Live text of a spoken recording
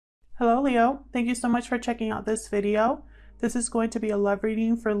Hello Leo, thank you so much for checking out this video. This is going to be a love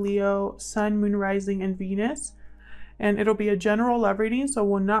reading for Leo, Sun, Moon, Rising, and Venus. And it'll be a general love reading, so it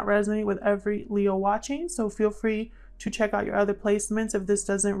will not resonate with every Leo watching. So feel free to check out your other placements if this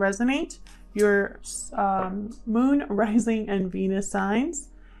doesn't resonate. Your Moon, Rising, and Venus signs.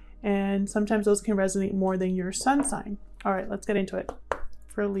 And sometimes those can resonate more than your Sun sign. All right, let's get into it.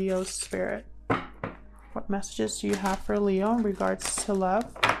 For Leo's spirit, what messages do you have for Leo in regards to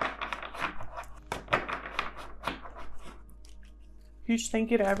love? Huge thank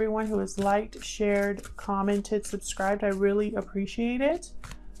you to everyone who has liked, shared, commented, subscribed. I really appreciate it.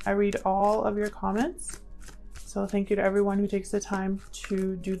 I read all of your comments. So thank you to everyone who takes the time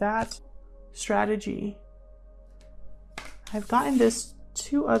to do that. Strategy. I've gotten this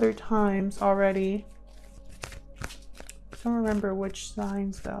 2 other times already. I don't remember which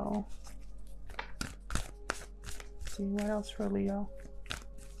signs though. Let's see what else for Leo.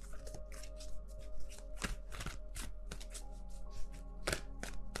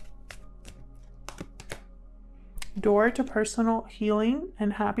 Door to personal healing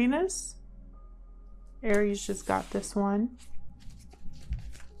and happiness. Aries just got this one.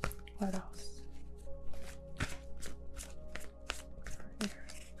 What else?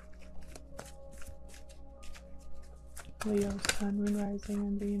 Leo, Sun, Moon, Rising,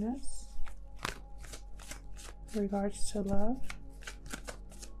 and Venus. In regards to love.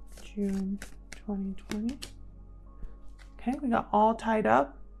 June 2020. Okay, we got all tied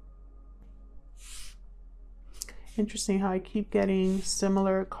up. Interesting how I keep getting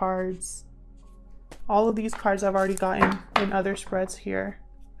similar cards. All of these cards I've already gotten in other spreads here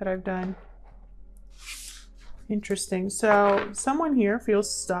that I've done. Interesting. So someone here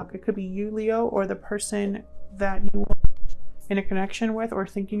feels stuck. It could be you, Leo, or the person that you are in a connection with or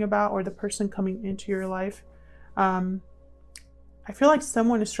thinking about, or the person coming into your life. I feel like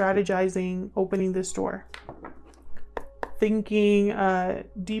someone is strategizing opening this door. Thinking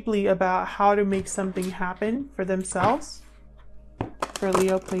deeply about how to make something happen for themselves. For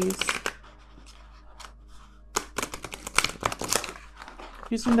Leo, please.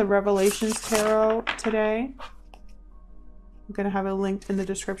 Using the Revelations Tarot today. I'm going to have a link in the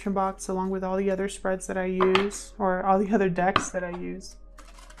description box along with all the other spreads that I use, or all the other decks that I use.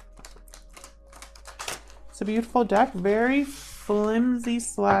 It's a beautiful deck, very flimsy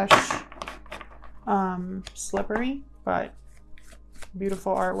slash slippery, but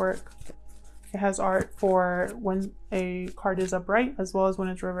beautiful artwork. It has art for when a card is upright as well as when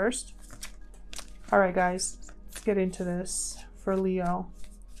it's reversed. All right, guys, let's get into this for Leo.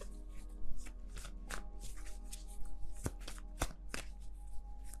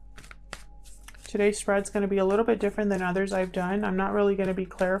 Today's spread's going to be a little bit different than others I've done. I'm not really going to be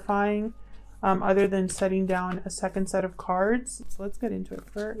clarifying other than setting down a second set of cards. So let's get into it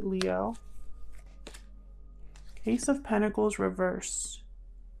for Leo. Ace of Pentacles reversed.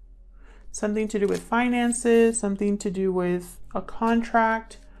 Something to do with finances, something to do with a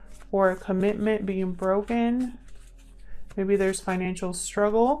contract or a commitment being broken. Maybe there's financial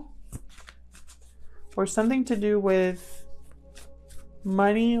struggle or something to do with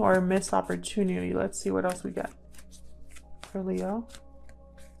money or missed opportunity. Let's see what else we got for Leo.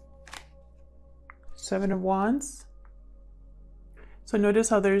 7 of Wands. So notice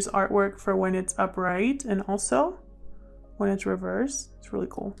how there's artwork for when it's upright and also when it's reversed. It's really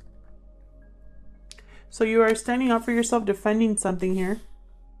cool. So you are standing up for yourself, defending something here.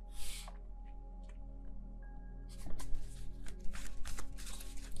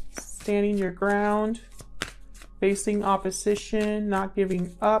 Standing your ground, facing opposition, not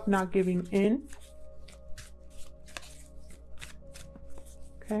giving up, not giving in.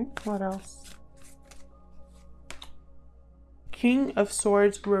 Okay, what else? King of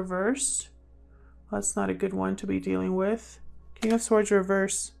Swords reversed. That's not a good one to be dealing with. King of Swords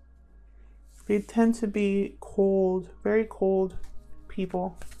reversed. They tend to be cold, very cold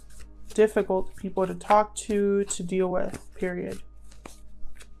people. Difficult people to talk to deal with, period.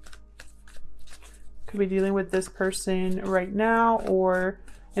 Could be dealing with this person right now,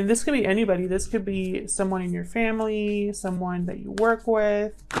 and this could be anybody. This could be someone in your family, someone that you work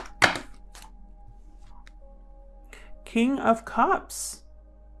with. King of Cups.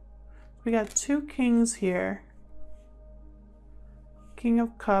 We got 2 kings here. King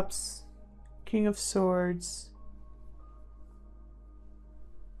of Cups, King of Swords.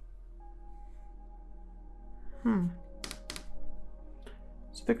 So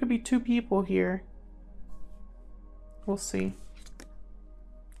there could be 2 people here. We'll see.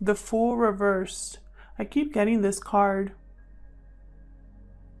 The Fool reversed. I keep getting this card.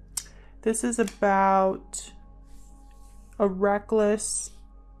 This is about a reckless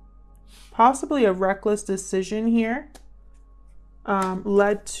Possibly a reckless decision here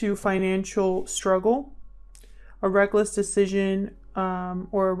led to financial struggle. A reckless decision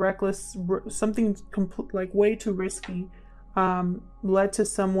or a reckless, something like way too risky led to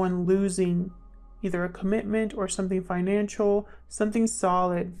someone losing either a commitment or something financial, something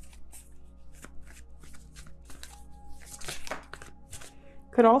solid.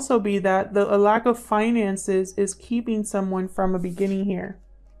 Could also be that a lack of finances is keeping someone from a beginning here.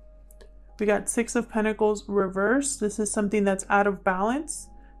 We got Six of Pentacles reversed. This is something that's out of balance.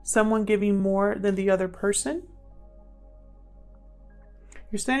 Someone giving more than the other person.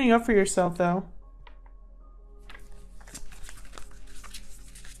 You're standing up for yourself though.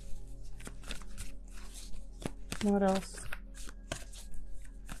 What else?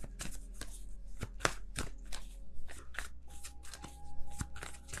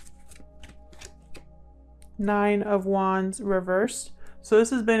 Nine of Wands reversed. So this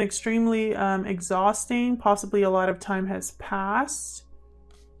has been extremely exhausting. Possibly a lot of time has passed.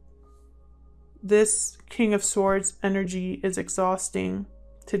 This King of Swords energy is exhausting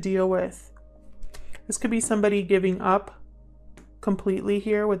to deal with. This could be somebody giving up completely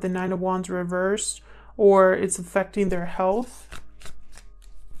here with the Nine of Wands reversed, or it's affecting their health.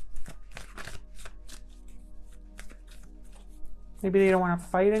 Maybe they don't want to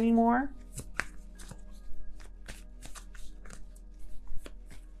fight anymore.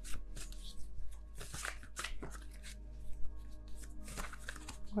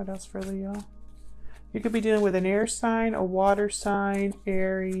 What else for Leo? You could be dealing with an air sign, a water sign,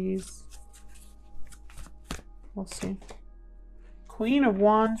 Aries. We'll see. Queen of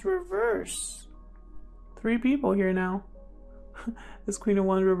Wands reverse. 3 people here now. This Queen of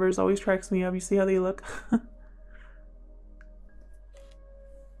Wands reverse always cracks me up. You see how they look?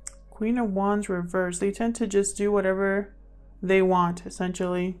 Queen of Wands reverse. They tend to just do whatever they want,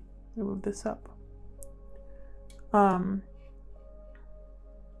 essentially. Let me move this up.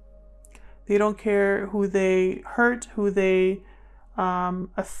 They don't care who they hurt, who they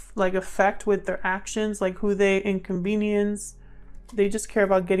affect with their actions, like who they inconvenience. They just care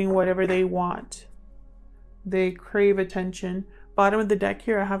about getting whatever they want. They crave attention. Bottom of the deck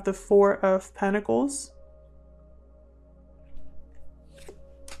here, I have the Four of Pentacles.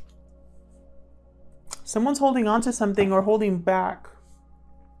 Someone's holding on to something or holding back.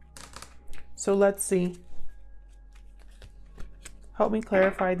 So let's see. Help me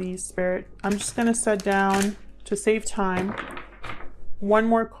clarify these, Spirit. I'm just going to set down, to save time, one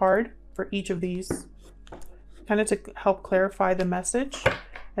more card for each of these, kind of to help clarify the message.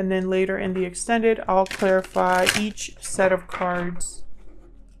 And then later in the extended, I'll clarify each set of cards.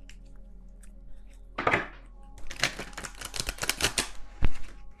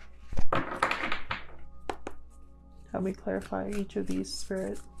 Help me clarify each of these,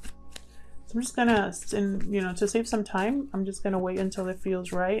 Spirit. So I'm just gonna, to save some time, I'm just gonna wait until it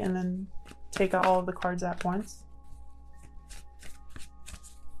feels right and then take out all of the cards at once.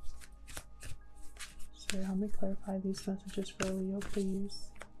 So help me clarify these messages for Leo, please.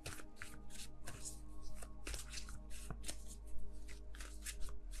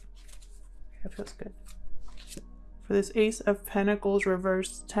 That feels good. For this Ace of Pentacles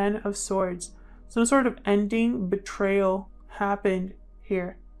reversed, 10 of Swords. Some sort of ending, betrayal happened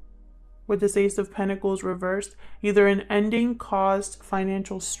here. With this Ace of Pentacles reversed, either an ending caused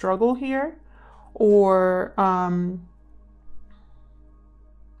financial struggle here, or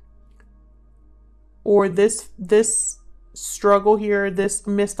this struggle here, this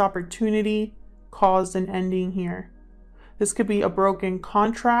missed opportunity caused an ending here. This could be a broken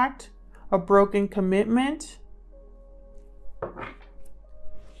contract, a broken commitment.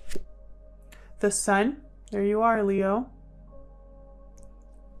 The Sun, there you are, Leo.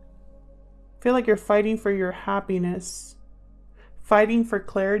 I feel like you're fighting for your happiness, fighting for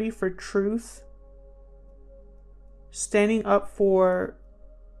clarity, for truth, standing up for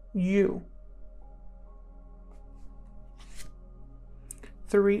you.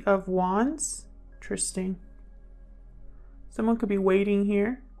 Three of Wands, interesting. Someone could be waiting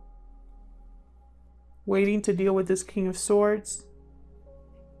here, waiting to deal with this King of Swords.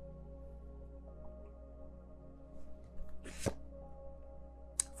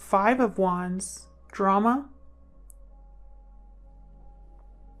 Five of Wands, drama.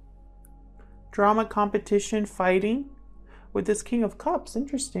 Drama, competition, fighting. With this King of Cups,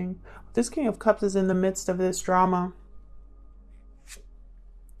 interesting. This King of Cups is in the midst of this drama.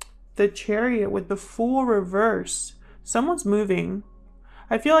 The Chariot with the Fool reversed. Someone's moving.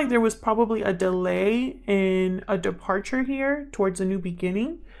 I feel like there was probably a delay in a departure here towards a new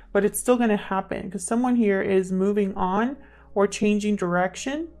beginning, but it's still going to happen because someone here is moving on or changing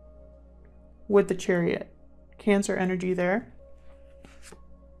direction. with the Chariot. Cancer energy there.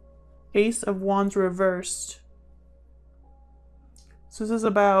 Ace of Wands reversed. So this is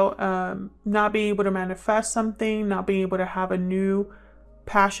about not being able to manifest something, not being able to have a new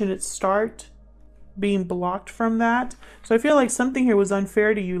passionate start, being blocked from that. So I feel like something here was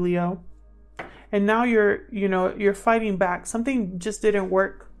unfair to you, Leo. And now you're fighting back. Something just didn't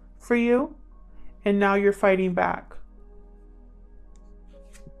work for you. And now you're fighting back.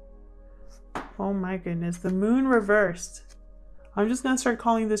 Oh my goodness. The moon reversed. I'm just going to start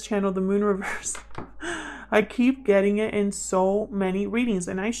calling this channel the moon reversed. I keep getting it in so many readings.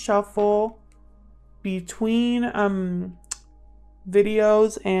 And I shuffle between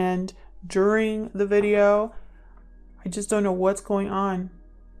videos and during the video. I just don't know what's going on.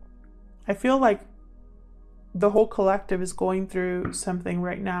 I feel like the whole collective is going through something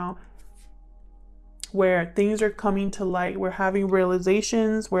right now where things are coming to light. We're having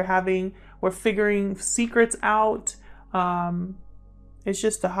realizations. We're figuring secrets out. It's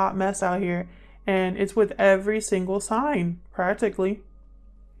just a hot mess out here. And it's with every single sign, practically.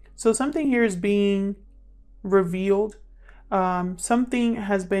 So something here is being revealed. Something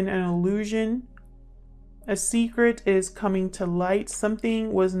has been an illusion. A secret is coming to light.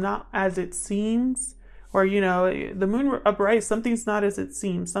 Something was not as it seems. Or, the moon upright, something's not as it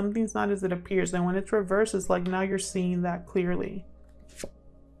seems. Something's not as it appears. And when it's reversed, it's like now you're seeing that clearly.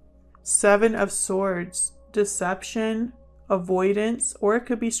 Seven of Swords. Deception, avoidance, or it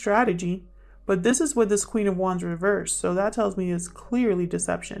could be strategy. But this is with this Queen of Wands reversed. So that tells me it's clearly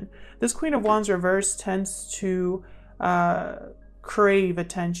deception. This Queen of Wands reversed tends to crave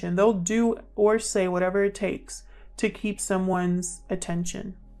attention. They'll do or say whatever it takes to keep someone's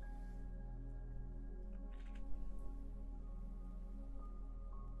attention.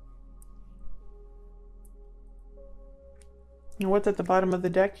 And what's at the bottom of the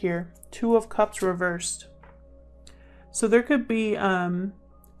deck here? Two of Cups reversed. So there could be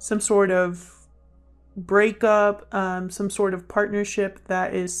some sort of breakup, some sort of partnership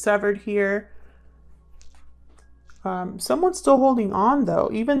that is severed here. Someone's still holding on though,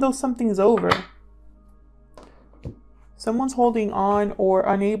 even though something's over. Someone's holding on or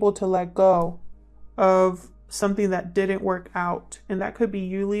unable to let go of something that didn't work out. And that could be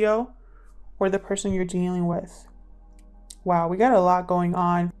you, Leo, or the person you're dealing with. Wow, we got a lot going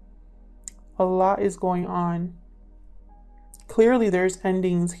on. A lot is going on. Clearly there's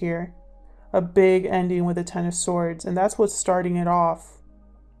endings here. A big ending with the Ten of Swords. And that's what's starting it off.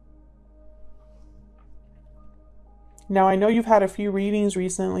 Now, I know you've had a few readings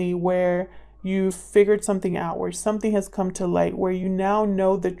recently where you've figured something out, where something has come to light, where you now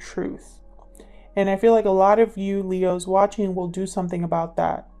know the truth. And I feel like a lot of you Leos watching will do something about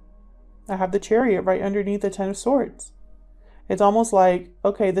that. I have the Chariot right underneath the Ten of Swords. It's almost like,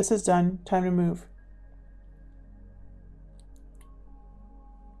 okay, this is done. Time to move.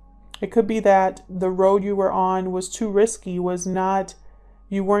 It could be that the road you were on was too risky,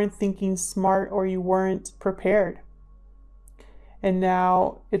 you weren't thinking smart, or you weren't prepared. And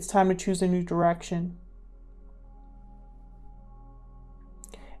now it's time to choose a new direction.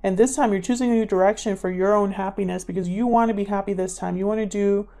 And this time you're choosing a new direction for your own happiness because you want to be happy this time. You want to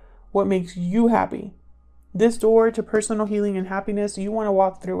do what makes you happy. This door to personal healing and happiness, you want to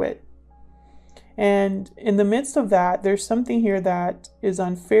walk through it. And in the midst of that, there's something here that is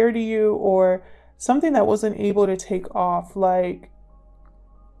unfair to you, or something that wasn't able to take off. Like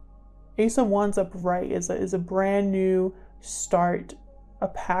Ace of Wands upright is a brand new start, a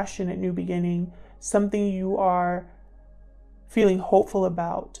passionate new beginning, something you are feeling hopeful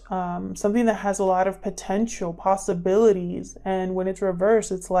about, something that has a lot of potential, possibilities. And when it's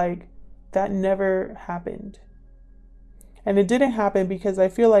reversed, it's like that never happened. And it didn't happen because I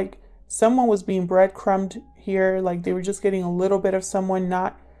feel like someone was being breadcrumbed here, like they were just getting a little bit of someone,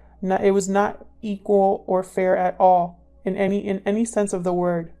 it was not equal or fair at all in any sense of the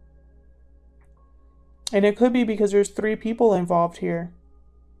word. And it could be because there's three people involved here.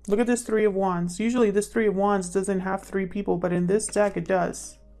 Look at this Three of Wands. Usually this Three of Wands doesn't have three people, but in this deck it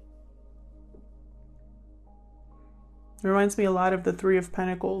does. It reminds me a lot of the Three of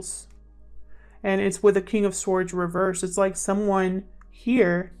Pentacles. And it's with the King of Swords reversed. It's like someone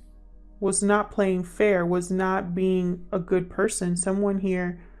here was not playing fair, was not being a good person. Someone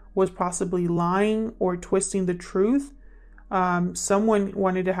here was possibly lying or twisting the truth. Someone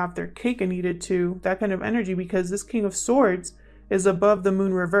wanted to have their cake and eat it too, that kind of energy, because this King of Swords is above the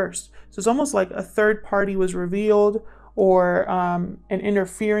moon reversed. So it's almost like a third party was revealed, or an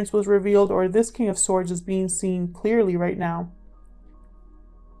interference was revealed, or this King of Swords is being seen clearly right now.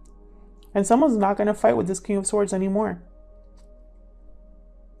 And someone's not going to fight with this King of Swords anymore.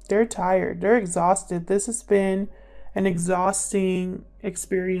 They're tired. They're exhausted. This has been an exhausting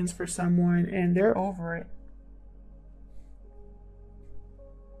experience for someone, and they're over it.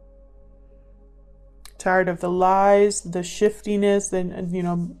 Tired of the lies, the shiftiness, and, you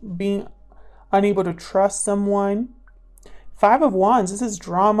know, being unable to trust someone. Five of Wands, this is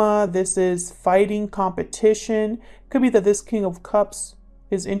drama. This is fighting, competition. Could be that this King of Cups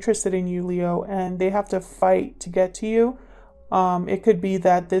is interested in you, Leo, and they have to fight to get to you. It could be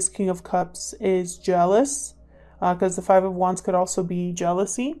that this King of Cups is jealous, because the Five of Wands could also be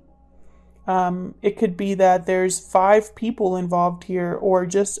jealousy. It could be that there's 5 people involved here, or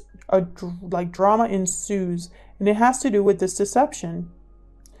just like drama ensues, and it has to do with this deception.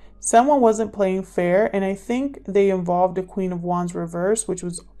 Someone wasn't playing fair, and I think they involved a Queen of Wands reverse, which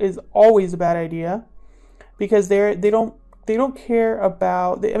is always a bad idea, because they don't care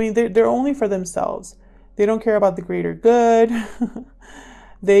about, I mean, they're only for themselves. They don't care about the greater good.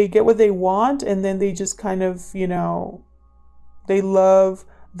 They get what they want, and then they just kind of, you know, they love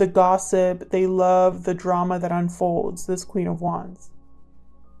the gossip. They love the drama that unfolds, this Queen of Wands.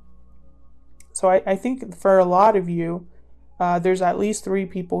 So I think for a lot of you, there's at least 3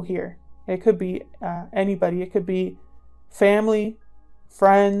 people here. It could be anybody. It could be family,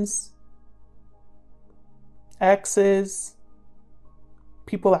 friends, exes,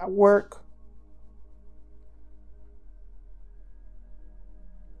 people at work.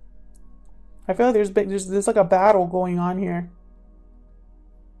 I feel like there's like a battle going on here.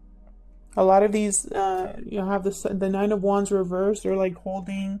 A lot of these, you have the Nine of Wands reversed. They're like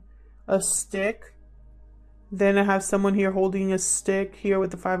holding a stick. Then I have someone here holding a stick. Here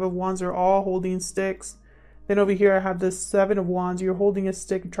with the Five of Wands, they're all holding sticks. Then over here I have the Seven of Wands. You're holding a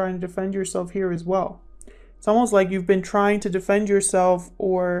stick trying to defend yourself here as well. It's almost like you've been trying to defend yourself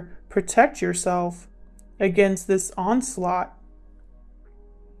or protect yourself against this onslaught.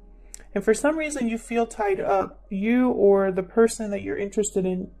 And for some reason you feel tied up. You or the person that you're interested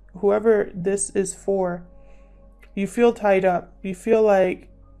in, whoever this is for, you feel tied up. You feel like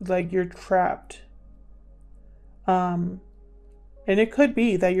you're trapped. And it could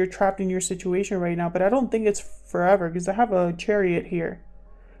be that you're trapped in your situation right now, but I don't think it's forever, because I have a Chariot here.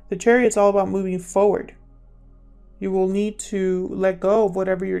 The Chariot's all about moving forward. You will need to let go of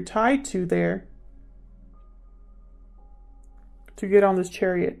whatever you're tied to there to get on this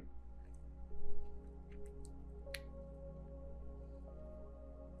Chariot.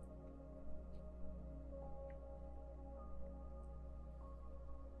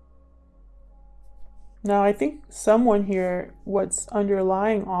 Now, I think someone here, what's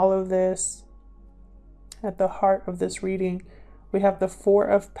underlying all of this, at the heart of this reading, we have the Four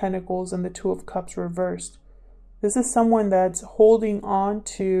of Pentacles and the Two of Cups reversed. This is someone that's holding on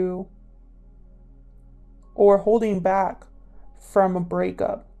to or holding back from a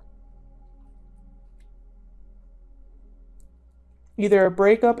breakup. Either a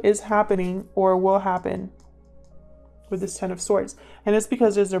breakup is happening or will happen with this Ten of Swords. And it's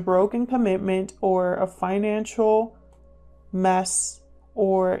because there's a broken commitment or a financial mess,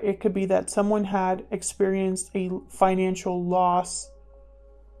 or it could be that someone had experienced a financial loss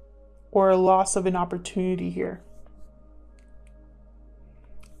or a loss of an opportunity here.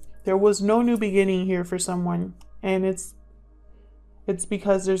 There was no new beginning here for someone, and it's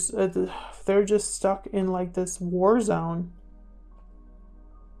because they're just stuck in like this war zone.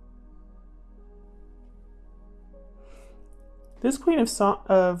 This Queen of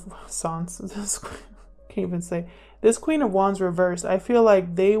this Queen of Wands reversed, I feel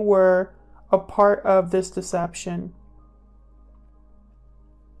like they were a part of this deception.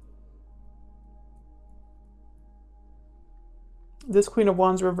 This Queen of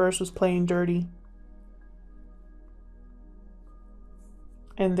Wands reversed was playing dirty.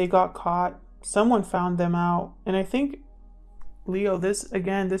 And they got caught. Someone found them out. And I think, Leo, this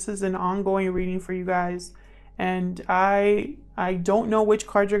is an ongoing reading for you guys. And I don't know which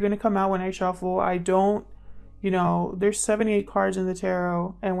cards are going to come out when I shuffle. I don't, there's 78 cards in the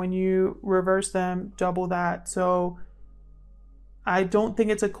tarot. And when you reverse them, double that. So I don't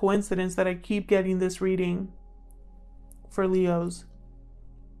think it's a coincidence that I keep getting this reading for Leos.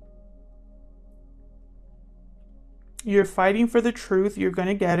 You're fighting for the truth. You're going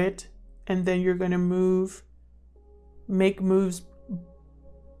to get it. And then you're going to make moves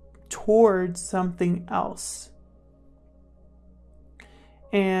towards something else.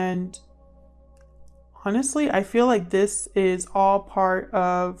 And honestly, I feel like this is all part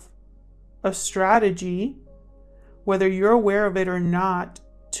of a strategy, whether you're aware of it or not,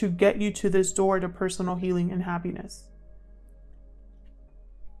 to get you to this door to personal healing and happiness.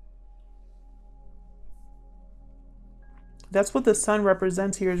 That's what the sun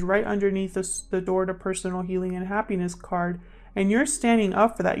represents here, is right underneath the door to personal healing and happiness card. And you're standing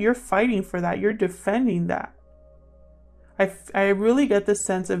up for that. You're fighting for that. You're defending that. I really get the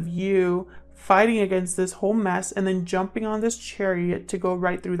sense of you fighting against this whole mess and then jumping on this chariot to go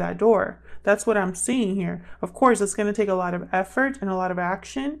right through that door. That's what I'm seeing here. Of course, it's going to take a lot of effort and a lot of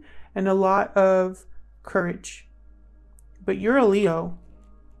action and a lot of courage. But you're a Leo.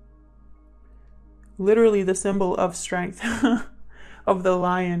 Literally the symbol of strength, of the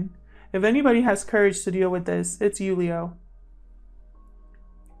lion. If anybody has courage to deal with this, it's you, Leo.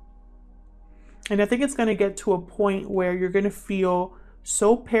 And I think it's going to get to a point where you're going to feel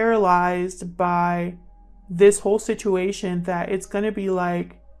so paralyzed by this whole situation that it's going to be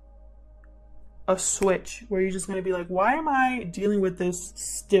like a switch where you're just going to be like, why am I dealing with this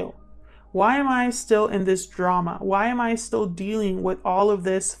still? Why am I still in this drama? Why am I still dealing with all of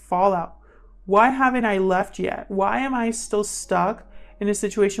this fallout? Why haven't I left yet? Why am I still stuck in a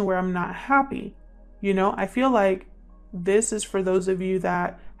situation where I'm not happy? You know, I feel like this is for those of you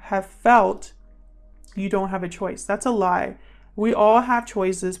that have felt you don't have a choice. That's a lie. We all have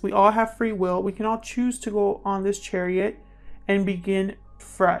choices. We all have free will. We can all choose to go on this chariot and begin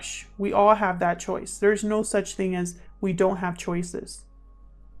fresh. We all have that choice. There's no such thing as we don't have choices.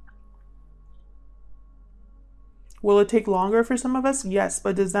 Will it take longer for some of us? Yes,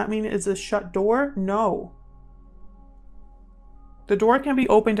 but does that mean it's a shut door? No. The door can be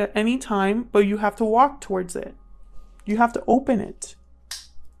opened at any time, but you have to walk towards it. You have to open it.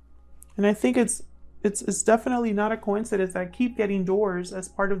 And I think it's definitely not a coincidence that I keep getting doors as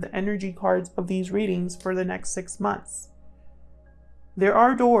part of the energy cards of these readings for the next 6 months. There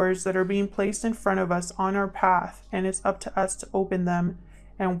are doors that are being placed in front of us on our path, and it's up to us to open them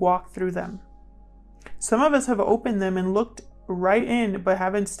and walk through them. Some of us have opened them and looked right in, but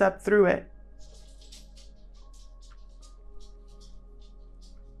haven't stepped through it.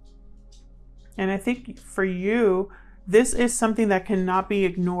 And I think for you, this is something that cannot be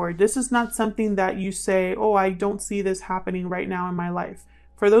ignored. This is not something that you say, oh, I don't see this happening right now in my life.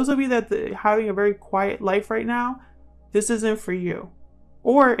 For those of you that are having a very quiet life right now, this isn't for you.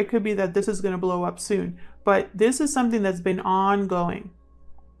 Or it could be that this is going to blow up soon. But this is something that's been ongoing.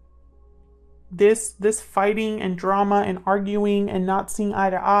 This fighting and drama and arguing and not seeing eye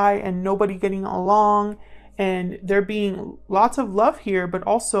to eye and nobody getting along, and there being lots of love here, but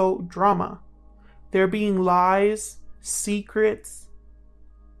also drama. There being lies, secrets,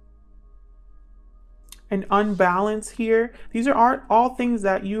 and unbalance here. These are all things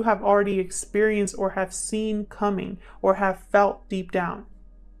that you have already experienced or have seen coming or have felt deep down.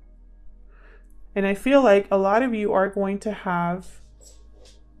 And I feel like a lot of you are going to have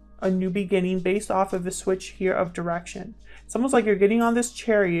a new beginning based off of a switch here of direction. It's almost like you're getting on this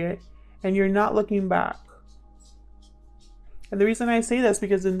chariot and you're not looking back. And the reason I say this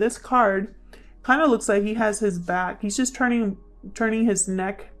because in this card, kind of looks like he has his back. He's just turning his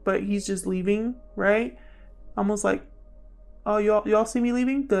neck, but he's just leaving, right? Almost like, oh, y'all see me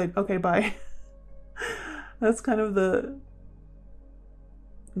leaving? Good. Okay, bye. That's kind of the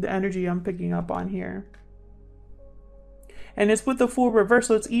energy I'm picking up on here. And it's with the Fool reverse,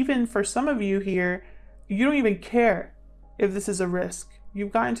 so it's even for some of you here, you don't even care if this is a risk.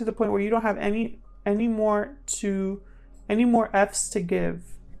 You've gotten to the point where you don't have any more F's to give,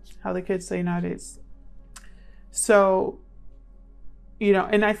 how the kids say nowadays. So, you know,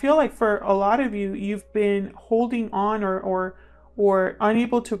 and I feel like for a lot of you, you've been holding on or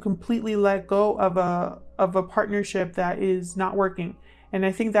unable to completely let go of a partnership that is not working. And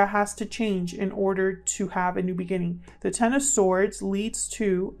I think that has to change in order to have a new beginning. The Ten of Swords leads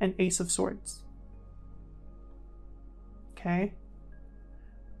to an Ace of Swords. Okay?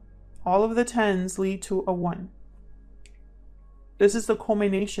 All of the tens lead to a 1. This is the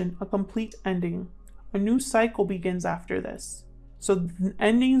culmination, a complete ending. A new cycle begins after this. So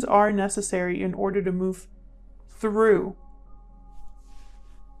endings are necessary in order to move through.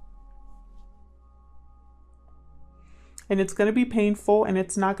 And it's going to be painful and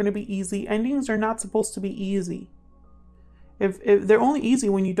it's not going to be easy. Endings are not supposed to be easy. If they're only easy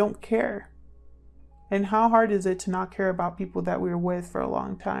when you don't care. And how hard is it to not care about people that we were with for a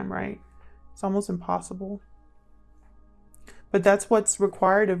long time, right? It's almost impossible. But that's what's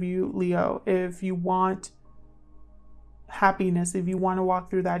required of you, Leo. If you want happiness, if you want to walk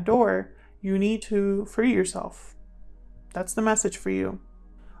through that door, you need to free yourself. That's the message for you.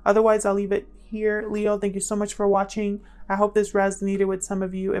 Otherwise, I'll leave it here. Leo, thank you so much for watching. I hope this resonated with some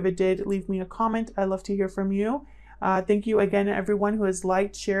of you. If it did, leave me a comment. I'd love to hear from you. Thank you again to everyone who has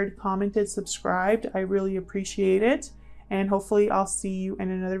liked, shared, commented, subscribed. I really appreciate it. And hopefully I'll see you in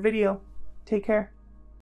another video. Take care.